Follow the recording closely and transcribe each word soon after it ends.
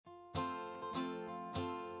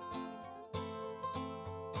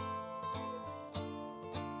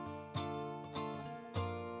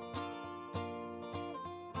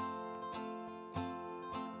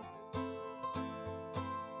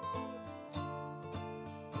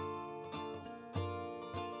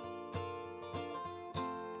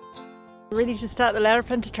Ready to start the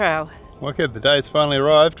Larapinta Trail. Wicked, the day's finally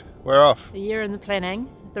arrived. We're off. A year in the planning.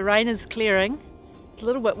 The rain is clearing. It's a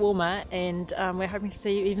little bit warmer and we're hoping to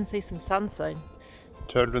even see some sun soon.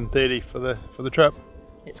 230 for the trip.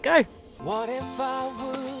 Let's go. What if I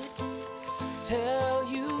would tell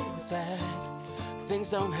you that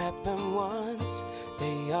things don't happen once,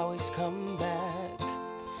 they always come back?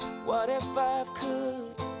 What if I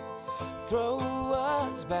could throw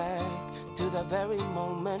us back to the very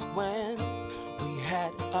moment when we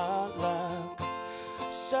had our luck?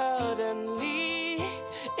 Suddenly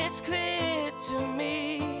it's clear to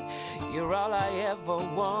me you're all I ever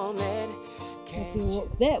wanted. If we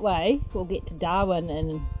walk that way, we'll get to Darwin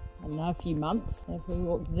in, I don't know, a few months. If we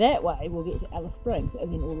walk that way, we'll get to Alice Springs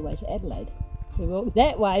and then all the way to Adelaide. If we walk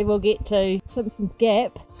that way, we'll get to Simpsons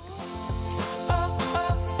Gap.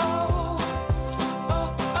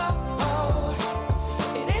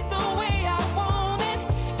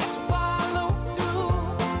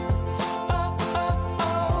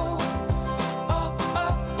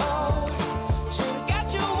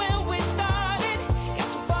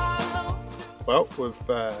 Well,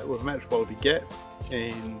 we've matched Mulga Gap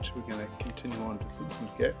and we're going to continue on to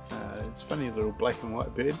Simpsons Gap. It's a funny little black and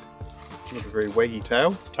white bird with a very waggy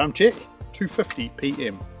tail. Time check, 2:50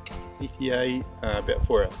 PM. ETA about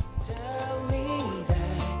 4 hours. Tell me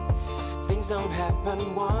that things don't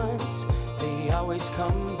happen once, they always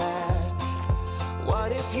come back.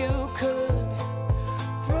 What if you could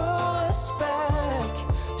throw us back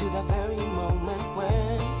to the very moment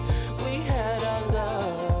when we had our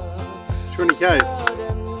love? 20 Ks,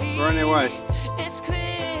 we're on our way. It's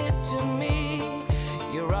clear to me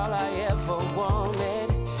you're all I ever wanted,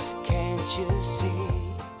 can't you see?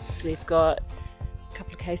 We've got a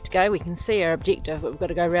couple of Ks to go. We can see our objective, but we've got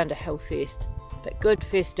to go around a hill first. But good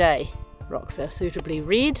first day. Rocks are suitably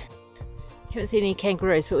red. Haven't seen any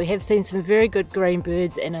kangaroos, but we have seen some very good green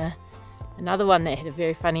birds and another one that had a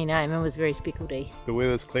very funny name and was very speckledy. The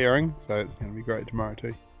weather's clearing, so it's going to be great tomorrow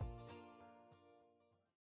too.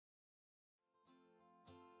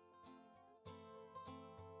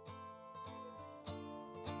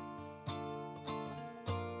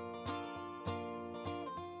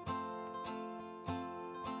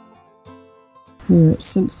 We're at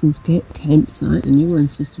Simpsons Gap campsite. The new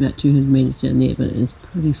one's just about 200 metres down there, but it is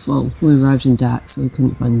pretty full. We arrived in dark, so we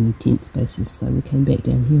couldn't find any tent spaces, so we came back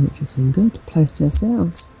down here, which has been good. Place to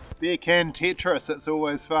ourselves. Beer can Tetris, it's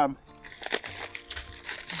always fun.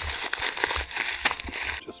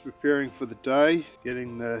 Just preparing for the day,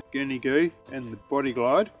 getting the gurney goo and the body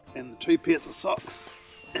glide and the 2 pairs of socks,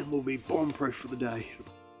 and we'll be bomb proof for the day.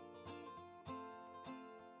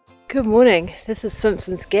 Good morning, this is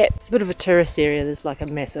Simpsons Gap. It's a bit of a tourist area, there's like a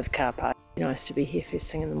massive car park. Nice to be here first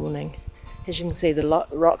thing in the morning. As you can see, the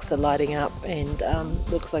rocks are lighting up and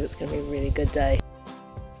looks like it's going to be a really good day.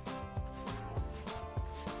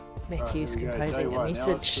 Matthew's composing a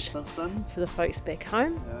message to the folks back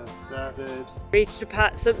home. Ready to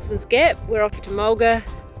depart Simpsons Gap. We're off to Mulga,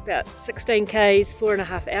 about 16 Ks,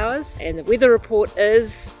 4.5 hours, and the weather report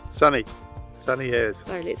is sunny. Sunny as.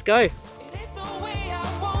 So let's go.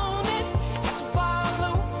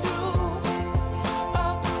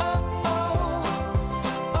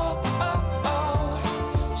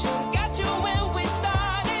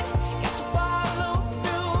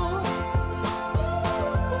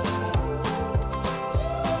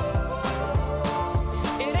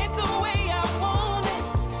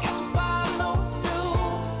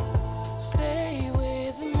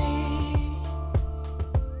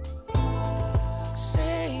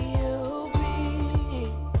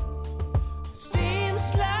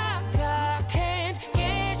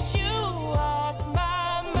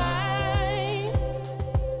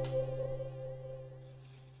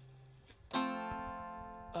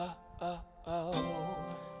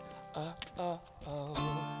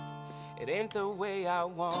 It ain't the way I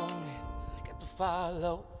want it, got to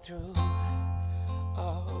follow through.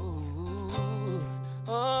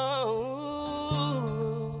 Oh,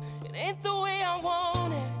 it ain't the way I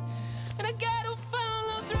want it, and I gotta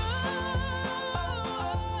follow through.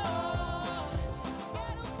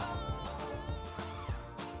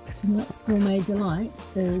 Tonight's gourmet delight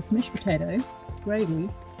is mashed potato, gravy,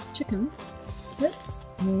 chicken, bits,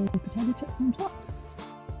 and potato chips on top.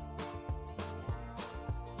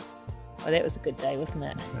 Oh, that was a good day, wasn't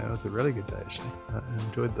it? Yeah, it was a really good day actually. I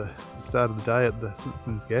enjoyed the start of the day at the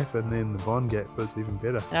Simpsons Gap, and then the Bond Gap was even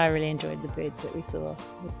better. I really enjoyed the birds that we saw.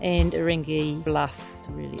 And Arenge Bluff, it's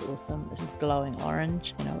really awesome. It's glowing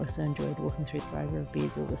orange. And I also enjoyed walking through the rover of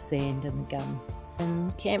beds, all the sand and the gums.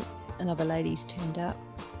 In camp, another lady's turned up.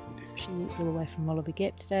 She walked all the way from Mulga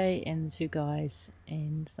Gap today, and the two guys,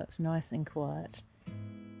 and so it's nice and quiet.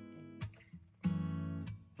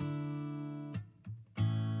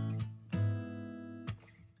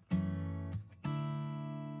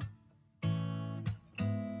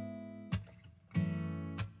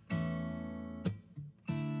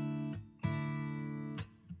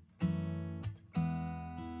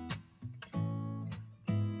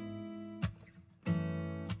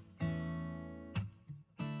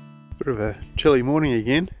 Bit of a chilly morning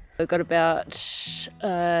again. We've got about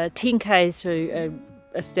 10 k's to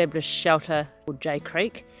establish shelter called J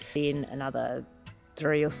Creek, then another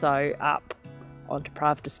 3 or so up onto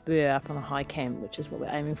Pravda Spur up on a high camp, which is what we're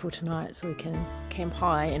aiming for tonight, so we can camp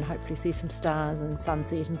high and hopefully see some stars and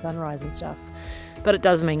sunset and sunrise and stuff. But it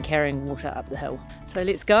does mean carrying water up the hill. So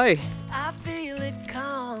let's go. I feel it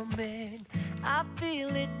coming, I feel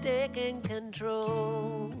it taking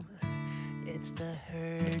control. It's the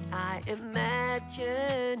hurt I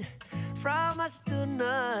imagine from us to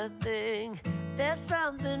nothing. There's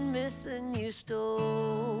something missing you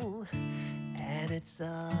stole, and it's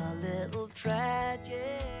a little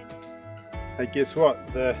tragic. Hey, guess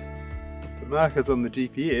what? The markers on the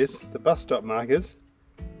GPS, the bus stop markers,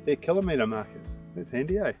 they're kilometre markers. That's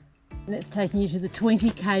handy, eh? And it's taking you to the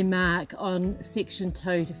 20k mark on section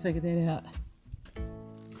 2 to figure that out.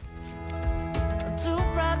 I'm too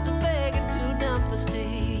proud to beg and too dumb for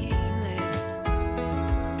stealing.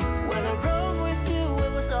 When I rode with you,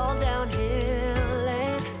 it was all downhill,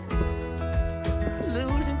 and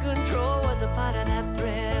losing control was a part of that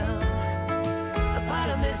thrill. A part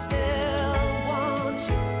of me still wants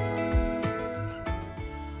you.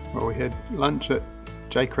 Well, we had lunch at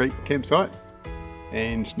J Creek campsite,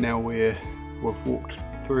 and now we've walked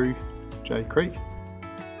through J Creek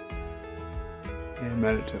and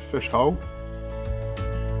made it to Fish Hole.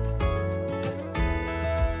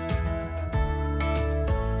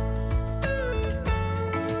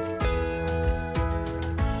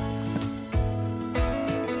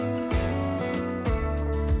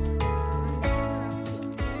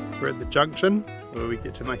 We're at the junction where we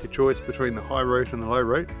get to make a choice between the high road and the low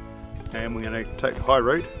road, and we're going to take the high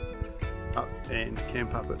road up and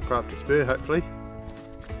camp up at Pravda Spur hopefully.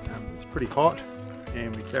 It's pretty hot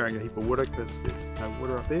and we're carrying a heap of water because there's no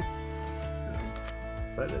water up there,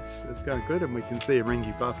 but it's going good, and we can see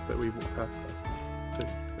Arenge Bluff that we walked past last night too,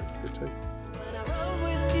 so it's good too. When I rode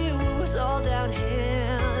with you, it was all downhill,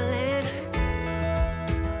 and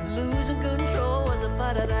losing control was a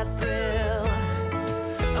part of that thrill.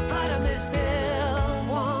 A part of me still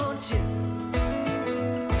wants you.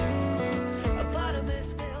 A part of me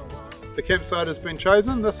still wants you. The campsite has been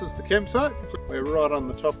chosen. This is the campsite. We're right on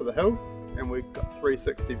the top of the hill and we've got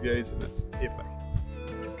 360 views and it's epic.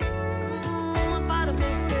 A part of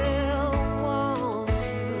me still wants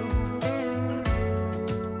you.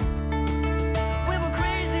 We were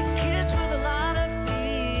crazy kids with a lot of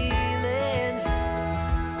feelings.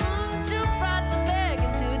 Too proud to beg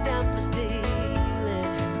and too dumb for stealing.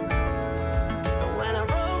 But when I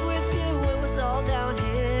rode with you, it was all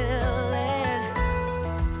downhill, and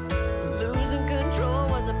losing control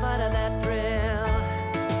was a part of that thrill.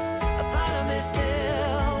 A part of me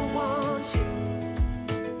still wants you.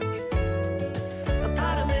 A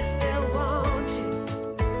part of me still wants you.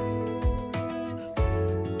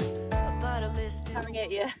 A part of me still. Coming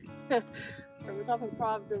at you from the top of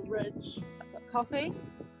Pravda Ridge. I've got coffee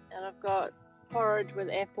and I've got porridge with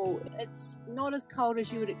apple. It's not as cold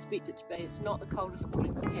as you would expect it to be. It's not the coldest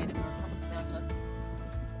morning we've had ever on the mountain.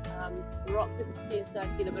 The rocks at here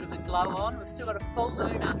starting to get a bit of a glow on. We've still got a full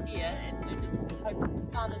moon up here, and we're just hoping the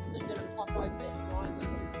sun is soon going to pop over that horizon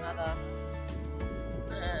in another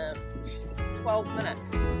 12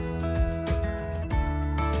 minutes.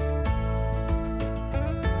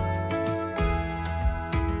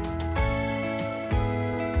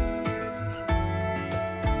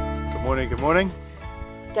 Good morning, good morning.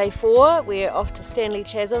 Day 4, we're off to Standley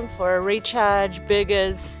Chasm for a recharge,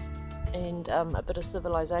 burgers and a bit of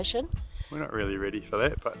civilization. We're not really ready for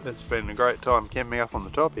that, but it's been a great time camping up on the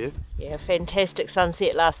top here. Yeah, fantastic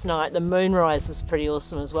sunset last night. The moonrise was pretty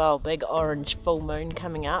awesome as well. Big orange full moon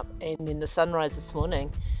coming up, and then the sunrise this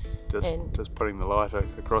morning. Just putting the light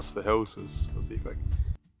across the hills was epic.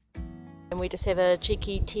 And we just have a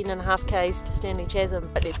cheeky 10.5 k's to Standley Chasm.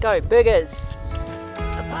 But let's go, burgers!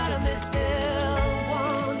 A part of me still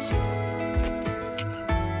wants you.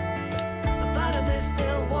 A part of me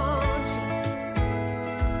still wants you.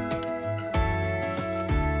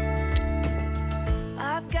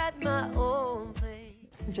 I've got my own place.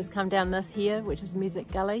 We've just come down this here, which is Music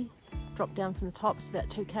Gully. Dropped down from the top, it's about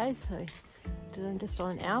 2 k's, so did it in just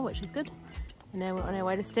on an hour, which is good. And now we're on our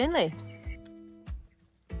way to Standley.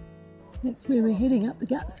 That's where we're heading, up the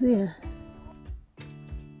guts there.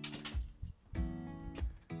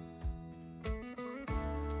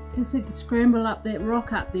 Just had to scramble up that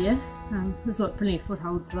rock up there. There's like plenty of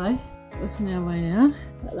footholds though. It's on our way now.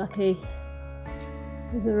 But lucky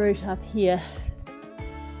there's a route up here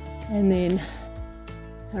and then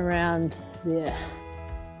around there.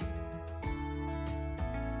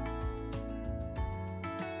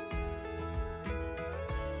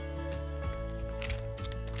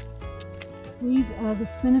 These are the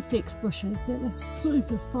spinifex bushes that are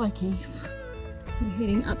super spiky. We're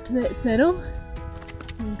heading up to that saddle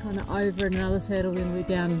and kind of over another saddle, then we're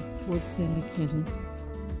down towards Standley Chasm.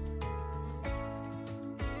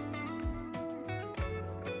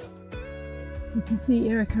 You can see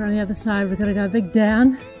Erica on the other side. We've got to go a big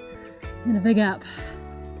down and a big up.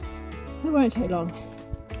 It won't take long.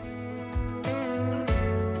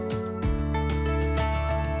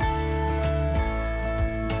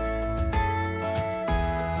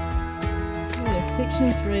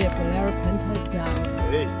 Section 3 of the Larapinta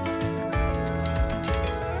E2E.